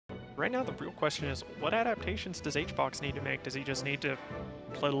right now the real question is, what adaptations does HBox need to make? Does he just need to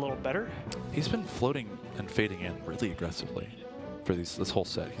play a little better? He's been floating and fading in really aggressively for this whole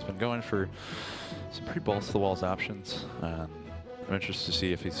set. He's been going for some pretty balls-to-the-walls options. I'm interested to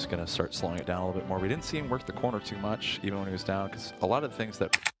see if he's going to start slowing it down a little bit more. We didn't see him work the corner too much, even when he was down, because a lot of the things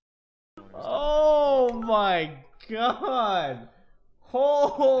that... Oh my god!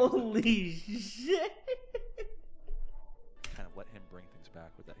 Holy shit! kind of let him bring things back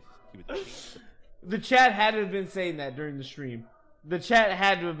with that. He would change The chat had to have been saying that during the stream. The chat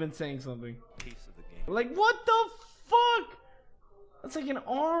had to have been saying something. the pace of the game. Like, what the fuck? That's like an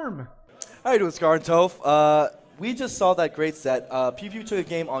arm. How you doing, Scar and Toph? We just saw that great set. Pew Pew took a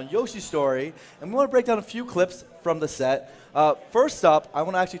game on Yoshi's Story, and we want to break down a few clips from the set. First up, I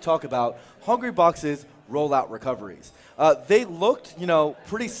want to actually talk about Hungrybox's rollout recoveries. They looked,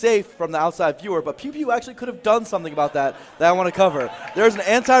 pretty safe from the outside viewer, but Pew Pew actually could have done something about that I want to cover. There's an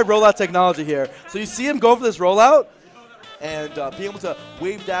anti-rollout technology here. So you see him go for this rollout, and being able to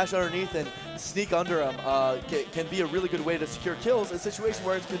wave dash underneath and sneak under him can be a really good way to secure kills in a situation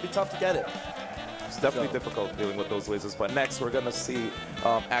where it's going to be tough to get it. It's definitely difficult dealing with those lasers, but next we're going to see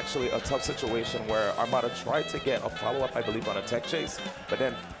actually a tough situation where Armada tried to get a follow-up, I believe, on a tech chase, but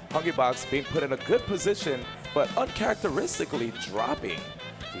then Hungrybox being put in a good position, but uncharacteristically dropping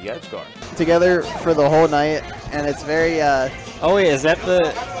the edge guard. Together for the whole night, and it's very, Oh wait, is that I the...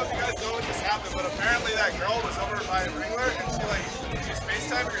 don't know if you guys know what just happened, but apparently that girl was over by Ringler, and she's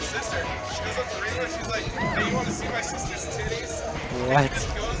FaceTiming her sister. She goes up to Ringler, she's like, hey, you want to see my sister's titties? What?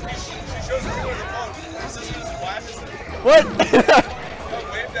 And she shows Ringler the phone, and her sister just flashes her. What?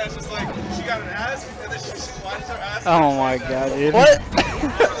 Wave dash is like, she got an ass, and then she flashes her ass. Oh my god, dude. what? For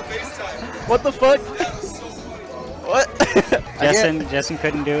the FaceTime. What the fuck? Yeah, it was so funny. What? Justin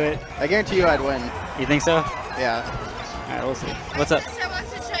couldn't do it. I guarantee you I'd win. You think so? Yeah. Alright, we'll see. What's up? Sister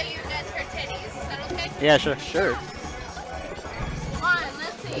wants to show you guys her titties. Is that okay? Yeah, sure. Sure. Come on,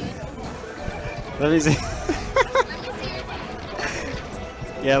 let's see. Let me see. Let me see your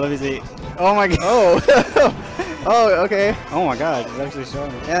titties. Yeah, let me see. Oh my god. Oh. Oh, okay. Oh my god, it's actually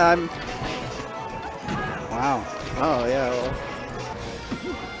showing me. Yeah, I'm... Wow. Oh, yeah, well...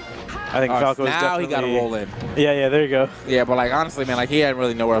 I think Falco is now definitely... he got to roll in. Yeah, there you go. Yeah, but like honestly, man, like he had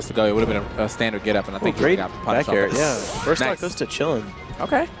really nowhere else to go. It would have been a standard get up, and I think he got punished. Back air, off it. yeah. First Nice. stock goes to chillin'.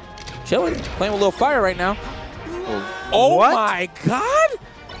 Okay, chilling, playing with a little fire right now. Oh What? my god!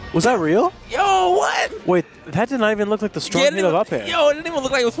 Was that real? Yo, what? Wait, that did not even look like the strong Yeah, hit of up air. Yo, it didn't even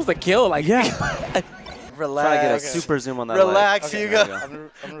look like it was supposed to kill. Like Yeah. Relax. Trying to get a super zoom on that. Relax, light. Hugo.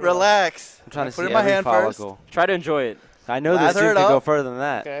 Relax. I'm trying to Put see in my every hand follicle. Try to enjoy it. I know this Lather zoom it can go up. further than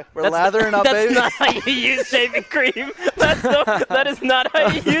that. Okay. We're lathering up, baby. That's not how you use shaving cream. That is not how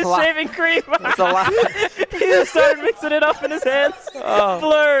you use shaving cream. That's a lot. He just started mixing it up in his hands. Oh,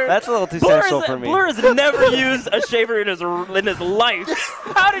 Blur. that's a little too sensual for me. Blur has never used a shaver in his life.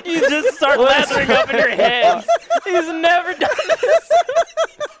 How did you just start lathering up in your hands? He's never done this.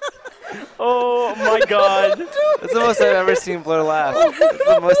 Oh my god. That's the most I've ever seen Blur laugh. That's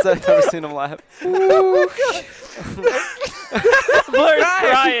the most I've ever seen him laugh. Blur is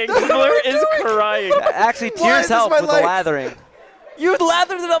crying. Blur is crying. Actually, tears help with the lathering. You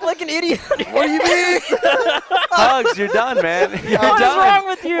lathered it up like an idiot. What do you mean? Hugs, you're done, man. You're What is done. wrong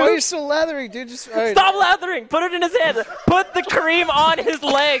with you? Why are you still lathering, dude? Just, all right. Stop lathering. Put it in his hands. Put the cream on his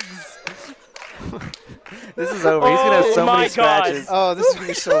legs. This is over. He's gonna have so my many scratches. Oh, this is going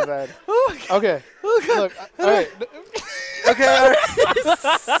to be so bad. Okay. Look, all right. Okay, all right.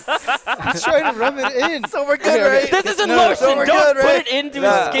 I'm trying to rub it in. So we're good, right? This isn't No, lotion. so we're Don't good, put right? it into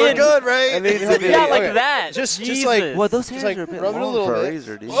No, his skin. We're good, right? It needs to be. Yeah, like Okay. that. Just Jesus. like... Well, those hands like, are a bit rub it a long little for a bit.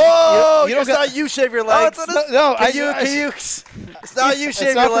 razor, dude. Oh, You don't it's got- not you shave your legs. No, Can you? It's not you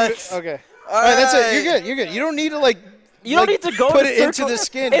shave your legs. Okay. All right, that's it. You're good. You're good. You don't need to like. You don't need to go put to it into circle- the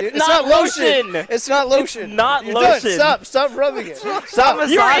skin. It's dude. not lotion. It's not lotion. It's not You're lotion. Done. Stop rubbing it. Stop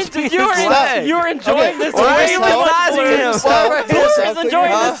You're massaging his leg. you're enjoying this Okay. way Why too are you much. massaging Blur. him? Stop. Blur is Stop.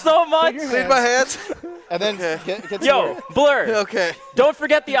 enjoying Huh? this so much. Clean my hands. And then get to Yo, work. Blur. Okay. Don't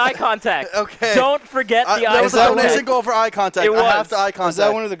forget the eye contact. Okay. Don't forget the That eye was a donation contact. goal for eye contact. It I have was. to eye contact. Was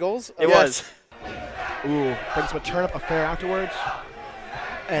that one of the goals? It Yes. was. Ooh, brings him a turnip, a fair afterwards.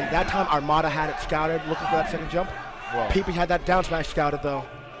 And that time Armada had it scouted, looking for that second jump. PP had that down smash scouted though.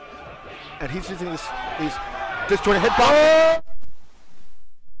 And he's using these disjointed hitbox.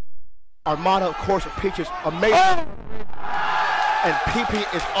 Armada, of course, with Peaches, amazing. And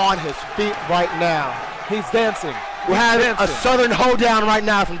PP is on his feet right now. He's dancing. We're having a southern hoedown right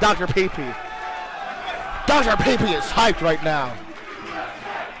now from Dr. PP. Dr. PP is hyped right now.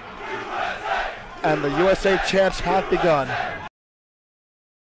 And the USA chants have begun.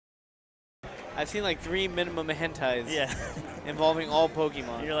 I've seen like 3 minimum hentais. Yeah. Involving all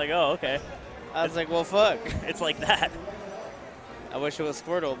Pokemon. You're like, oh, okay. I was like, well, fuck. It's like that. I wish it was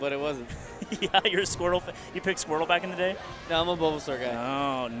Squirtle, but it wasn't. Yeah, you're a Squirtle. You picked Squirtle back in the day? No, I'm a Bulbasaur guy.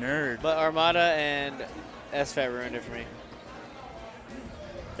 Oh, nerd. But Armada and SFAT ruined it for me.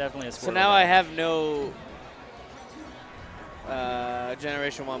 Definitely a Squirtle. So now guy. I have no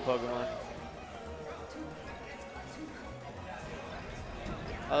Generation 1 Pokemon.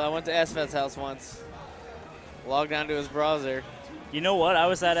 I went to SFAT's house once. Logged onto his browser. You know what? I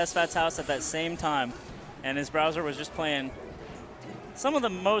was at SFAT's house at that same time, and his browser was just playing some of the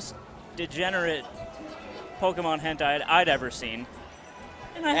most degenerate Pokemon hentai I'd ever seen.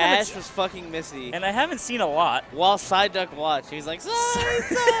 And I Ash was fucking Misty. And I haven't seen a lot. While Psyduck watched, he's like,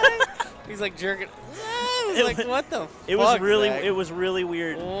 Psyduck! He's like jerking. I was like, what the fuck, It was really, Zach? it was really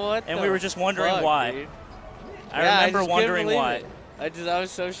weird. What and the we were just wondering fuck, why. dude? I remember just wondering couldn't why. believe it. I was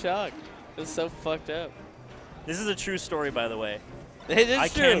so shocked. It was so fucked up. This is a true story, by the way. It is I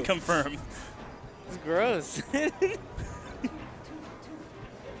true. can confirm. It's gross.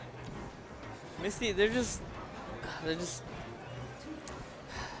 Misty, they're just it's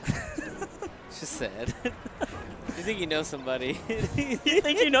just sad. You think you know somebody. You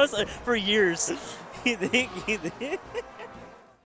think you know for years. you think